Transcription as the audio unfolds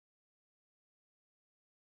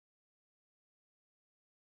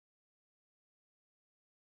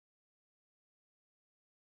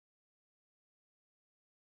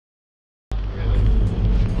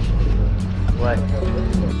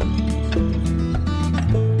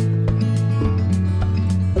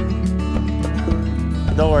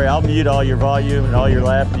Don't worry, I'll mute all your volume and all your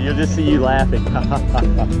laughing. You'll just see you laughing.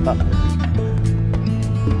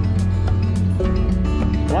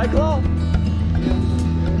 White Claw?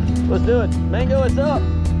 Let's do it. Mango, what's up?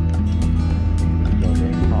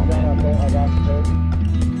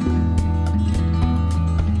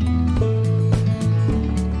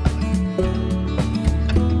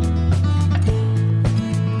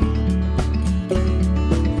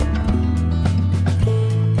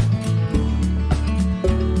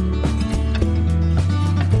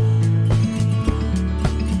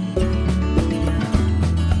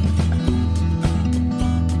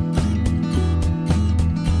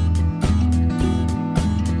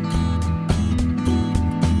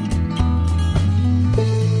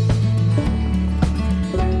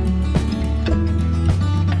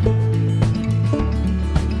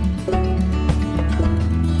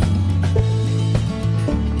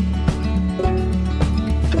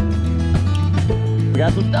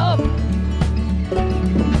 Got some stuff.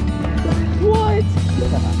 What?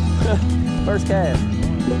 First cast.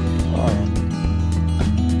 All right.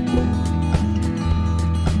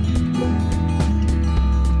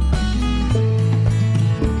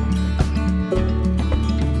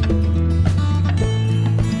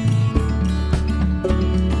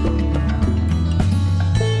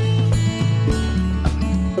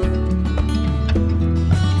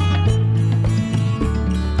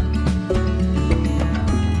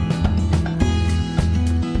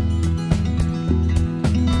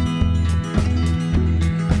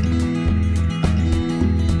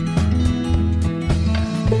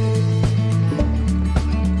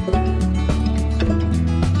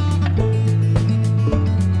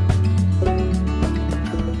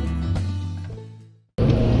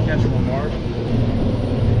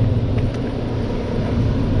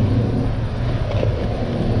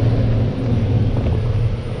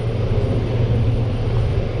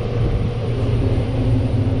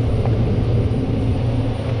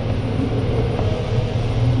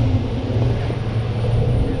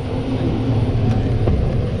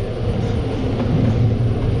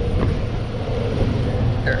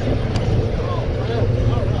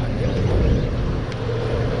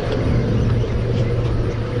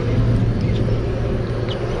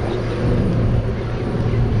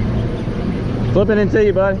 Flipping into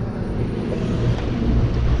you, buddy.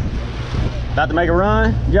 About to make a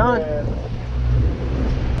run, John? Yeah.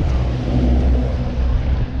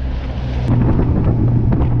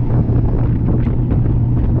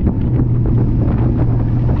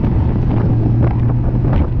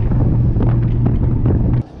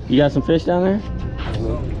 You got some fish down there?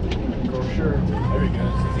 For sure. There you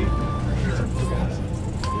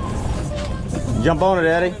go. Jump on it,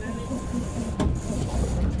 Eddie.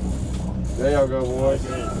 There y'all go, boys.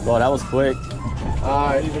 Boy, that was quick.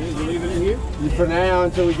 Alright. You leave it in here? For now,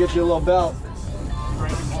 until we get you a little belt. We're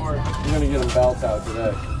gonna get him belts out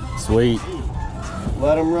today. Sweet.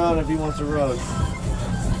 Let him run if he wants to run.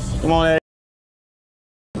 Come on, Eddie.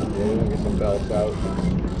 Yeah, we're gonna get some belts out.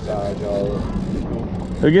 Side y'all.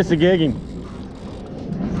 Who gets the gigging?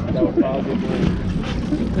 That would probably be.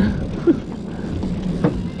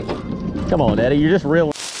 Come on, Eddie. You're just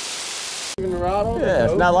real. The rod on? Yeah,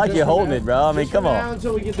 it's not like you're holding it, bro. I mean, come on.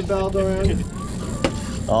 Until we get the belt around.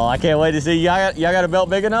 Oh, I can't wait to see. Y'all got a belt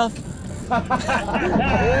big enough? That's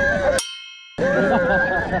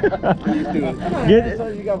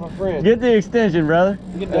all you got for friends. Get the extension, brother.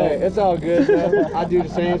 Hey, it's all good, man. I do the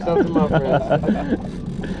same stuff to my friends.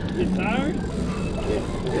 You tired?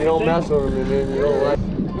 You don't mess with them and then you don't like.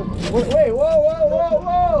 Wait,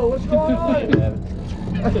 whoa! What's going on?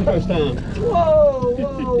 That's the first time.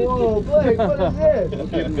 Whoa, Blake, what is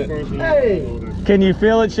this? Hey! Can you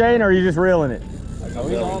feel it, Shane, or are you just reeling it? Oh,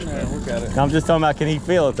 he's on there. Look at it. I'm just talking about, can he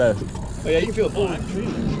feel it, though? Oh, yeah, you can feel it flying.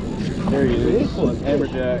 There he is.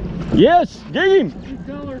 Hammerjack. Yes! Gig him!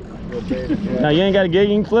 No, you ain't got a gig,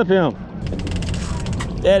 you can flip him.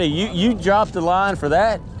 Eddie, you dropped the line for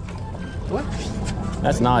that? What?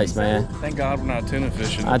 That's nice, man. Thank God we're not tuna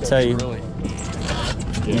fishing. I tell you. Really.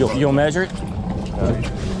 You'll measure it?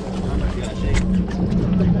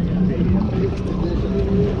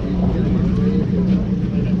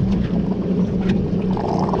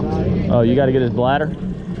 Oh, you got to get his bladder?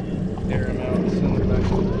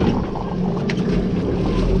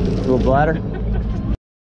 Little bladder?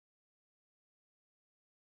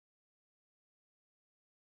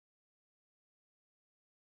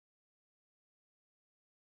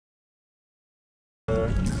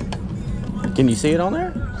 Can you see it on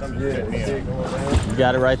there? Yeah. You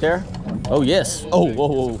got it right there? Oh, yes. Oh,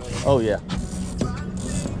 whoa. Oh, yeah. All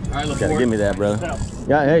right, Gotta give me that, brother.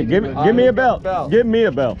 Yeah, hey, give me a belt. Give me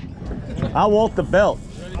a belt. I want the belt.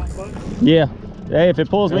 Yeah. Hey, if it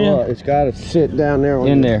pulls me in. It's got to sit down there.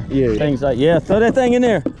 In there. Yeah. Things like, yeah, throw that thing in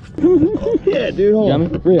there. Yeah, dude, hold on.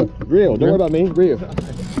 Real. Don't worry about me. Real.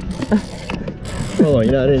 Hold on,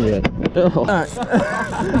 you're not in yet. All right.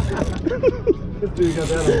 This dude got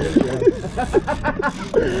that on video.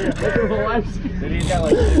 Look at the life. Dude, he's got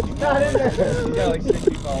like 60 Not in there. He's got like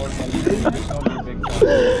 60 followers on YouTube. He's gonna be a big time.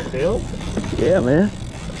 Still? Yeah, man.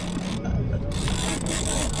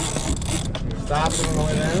 Stop it on the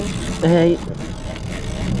way down. Hey.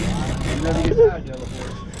 You never get tired, yellow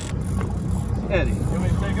horse. Eddie, you want me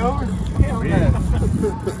to take over? Hell yeah.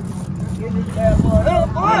 Get this bad boy up,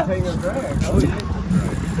 boy! You're taking a drag. Oh, yeah.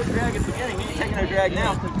 Took drag at the beginning. He's taking a drag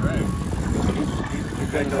now.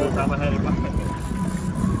 The whole time I had him.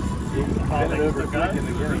 He over quick in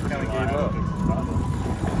the game. He kind of gave up.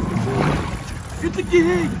 Get the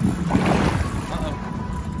gig!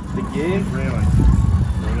 The gig? Really?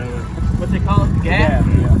 What they call it? The gap?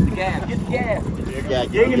 Yeah. The gap. Get the gap. Yeah,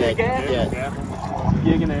 Gig and the gap? Yeah.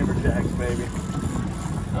 Gig and amberjacks, baby.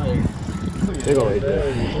 Oh, there you go. They go right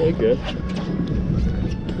there. Hey, good.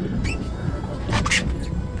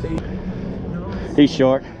 He's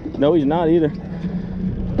short. No, he's not either.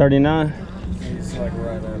 39. He's like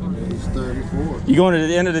right after me. He's 34. You going to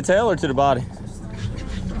the end of the tail or to the body?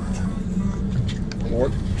 I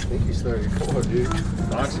think he's 34, dude.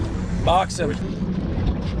 Box him.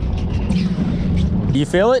 You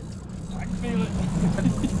feel it? I can feel it.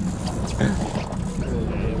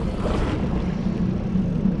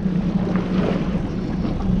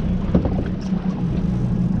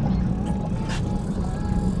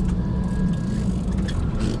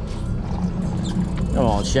 Come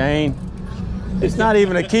on, Shane. It's not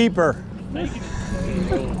even a keeper. He's running,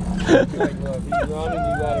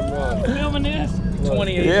 you let him run. Filming this?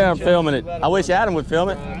 28. Yeah, I'm filming it. I wish Adam would film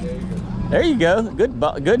it. There you go. Good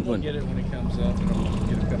We'll one. get it when it comes up. And I'll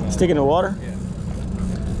get it come out. Stick in the water.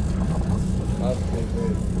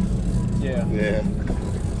 Yeah. Yeah. You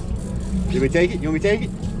want me to take it? You want me to take it?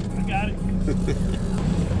 I got it.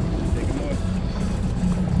 Take more.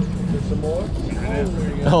 Get some more?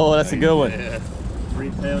 Oh, that's a good one. Yeah. 3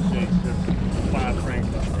 tail shakes. 5 cranks.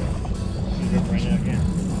 She's up right now again.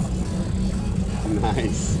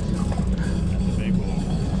 Nice. That's a big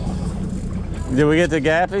one. Did we get the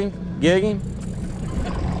gapping? Gigging?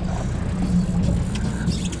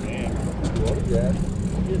 Damn. What is that?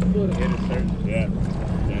 Hit it, sir. Yeah.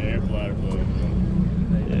 The air bladder flow.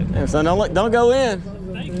 And so don't go in.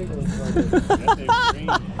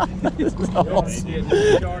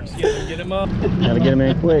 Sharks, get him up. Gotta get him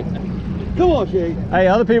in quick. Come on, Jake. Hey,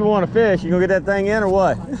 other people want to fish. You gonna get that thing in or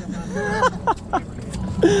what?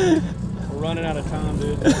 We're running out of time,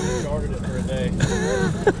 dude. We started it for a day.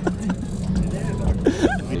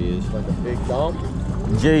 He is like a big donkey.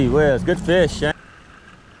 Gee whiz, good fish, Shane.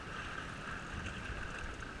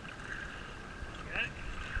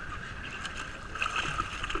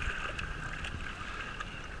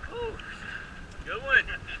 Good one.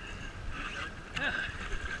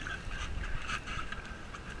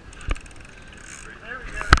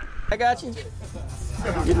 I got you.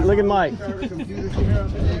 Look at Mike.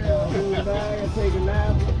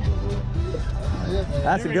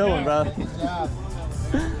 That's a good one, bro.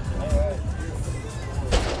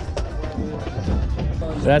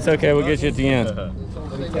 That's okay, we'll get you at the end.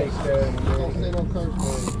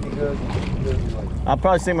 I'll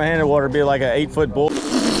probably stick my hand in the water, be like an 8-foot bull.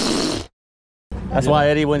 That's why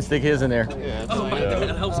Eddie wouldn't stick his in there. Oh my God,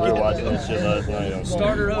 that helps We were get watching this shit last night.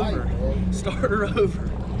 Start her over. Start her over.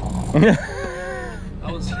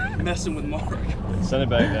 I was messing with Mark. Send it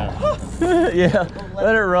back down. Yeah,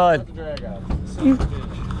 let it run.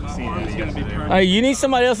 My arm's gonna be turned. Hey, you need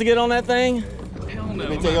somebody else to get on that thing? Hell no.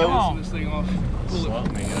 me I'm take not over? messing this thing off. Pull it.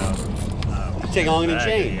 Swap me, you know. Take on and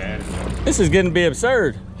chain. This is getting to be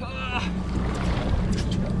absurd. I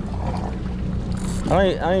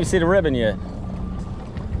don't even see the ribbon yet.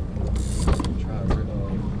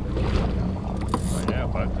 Yeah,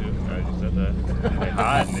 if I do. I just said that. They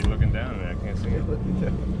hide and they looking down at me. I can't see it.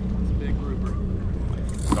 It's a big grouper.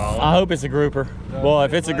 Call I hope it's a grouper. Boy,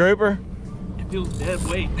 if it's a grouper, It feels dead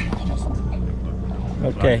weight.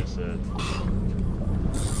 okay.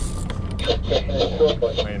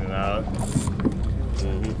 Clean it out.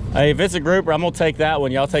 Hey, if it's a grouper, I'm gonna take that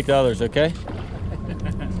one. Y'all take the others, okay?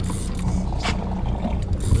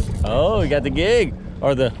 Oh, we got the gig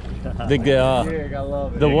or the I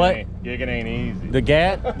love it. the what? Gigging ain't easy. The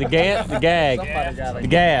gag, the gag. The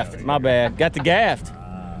gaff. My bad. Got the gaffed.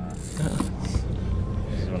 This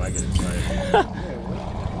is when I get excited.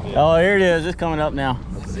 Oh, here it is. It's coming up now.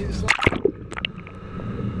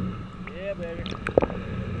 Yeah, baby.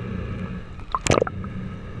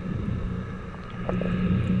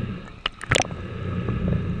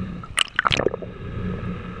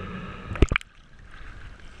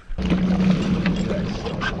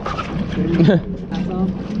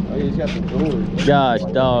 Oh, he's got the doors. Gosh,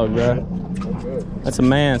 dog, bro. That's a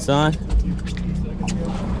man, son.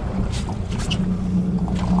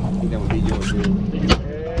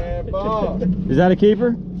 Yeah, Bob. Is that a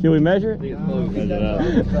keeper? Can we measure it?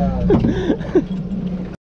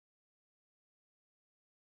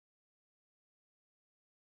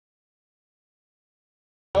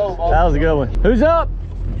 That was a good one. Who's up?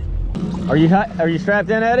 Are you strapped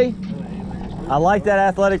in, Eddie? I like that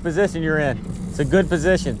athletic position you're in. It's a good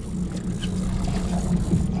position.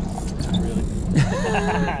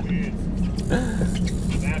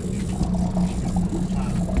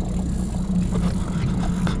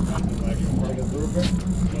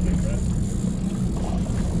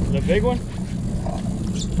 The big one?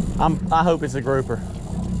 I hope it's a grouper.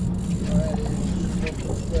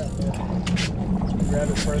 Grab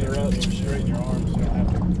it further up and straighten your arms so you don't have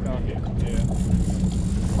to cock it. Yeah.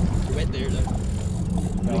 You went there though.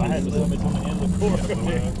 No, I had the limits on the end of the cord.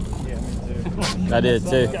 Yeah, me too. I did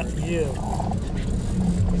too.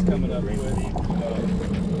 It's coming up quick.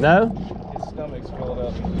 No? His stomach's filled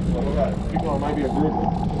up. You going maybe a grouper?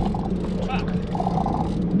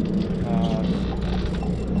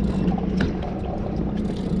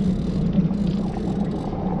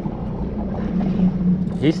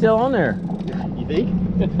 He's still on there. You think?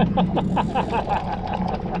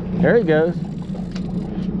 There he goes.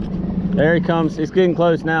 There he comes. It's getting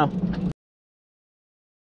close now.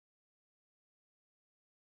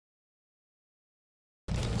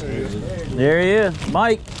 There he is.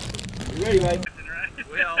 Mike. You ready, Mike?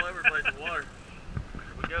 We all over the place with water.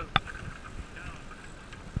 Here we go.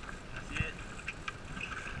 That's it.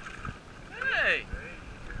 Hey!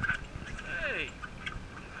 Hey!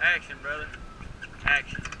 Action, brother.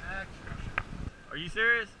 Action. Are you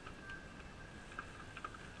serious?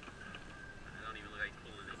 I don't even look like he's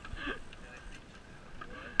pulling it.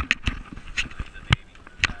 He's a baby.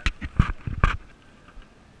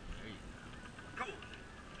 Come on.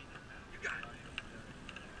 You got it.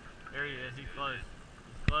 There he is. He's close.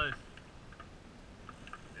 He's close.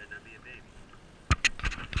 Better not be a baby.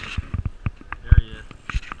 There he is.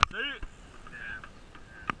 I see it.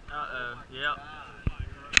 Uh-oh. Yep.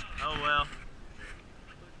 Oh well.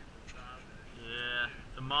 Yeah,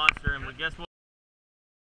 it's a monster, and guess what?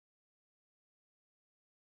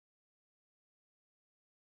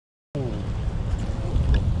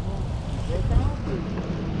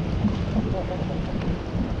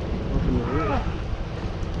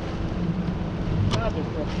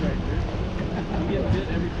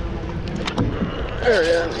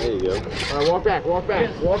 There you go. All right, walk back, walk back,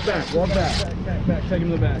 walk back, walk back. Back, take him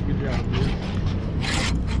to the back. Good job.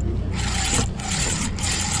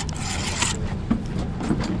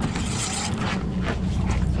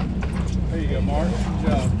 There you go, Mark. Good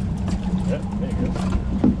job. Yep, there you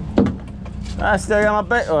go. I still got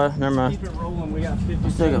my bait. Oh, never mind. Keep it rolling. We got 50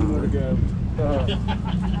 Still got more to go.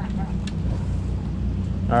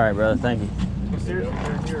 All right, brother. Thank you. Well, seriously,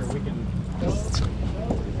 here we can.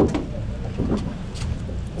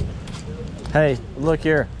 Hey, look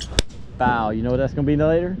here. Bow. You know what that's gonna be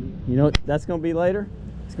later? You know what that's gonna be later?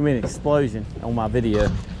 It's gonna be an explosion on my video.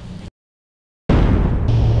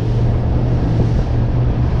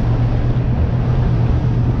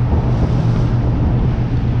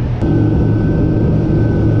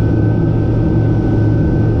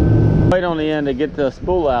 Wait on the end to get the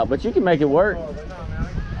spool out, but you can make it work.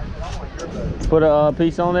 Put a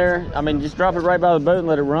piece on there. I mean, just drop it right by the boat and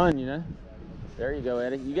let it run, you know. There you go,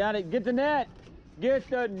 Eddie. You got it. Get the net. Get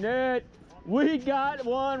the net. We got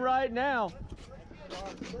one right now.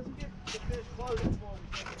 Let's get the fish close before we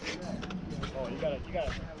take the net. Oh, you got to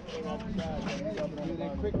hang off the side. Do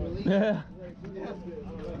that quick release. Yeah.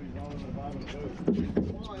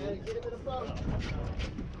 Come on, Eddie, get him in the boat.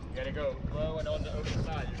 You got to go low and on the open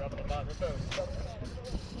side. You're dropping the bottom of the boat.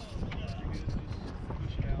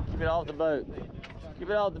 Keep it off the boat. Keep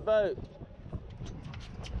it off the boat.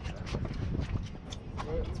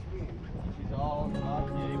 She's all on.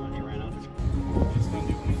 Yeah, he ran under. It's going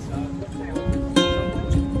to do one side.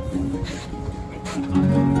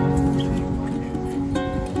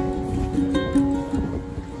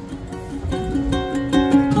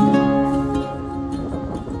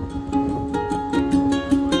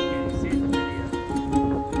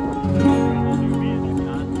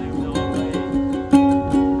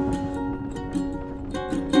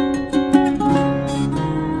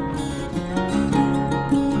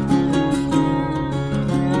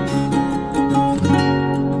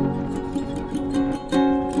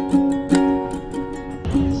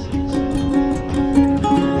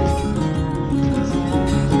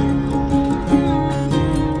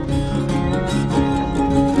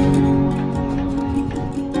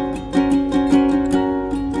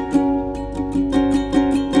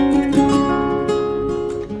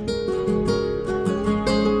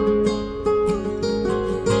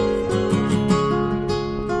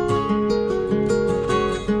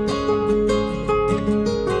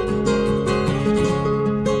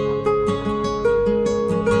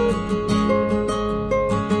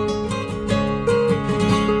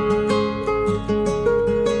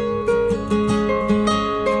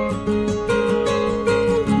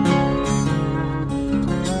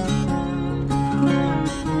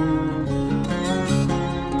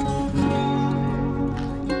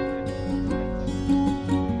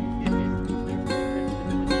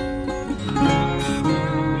 Bye.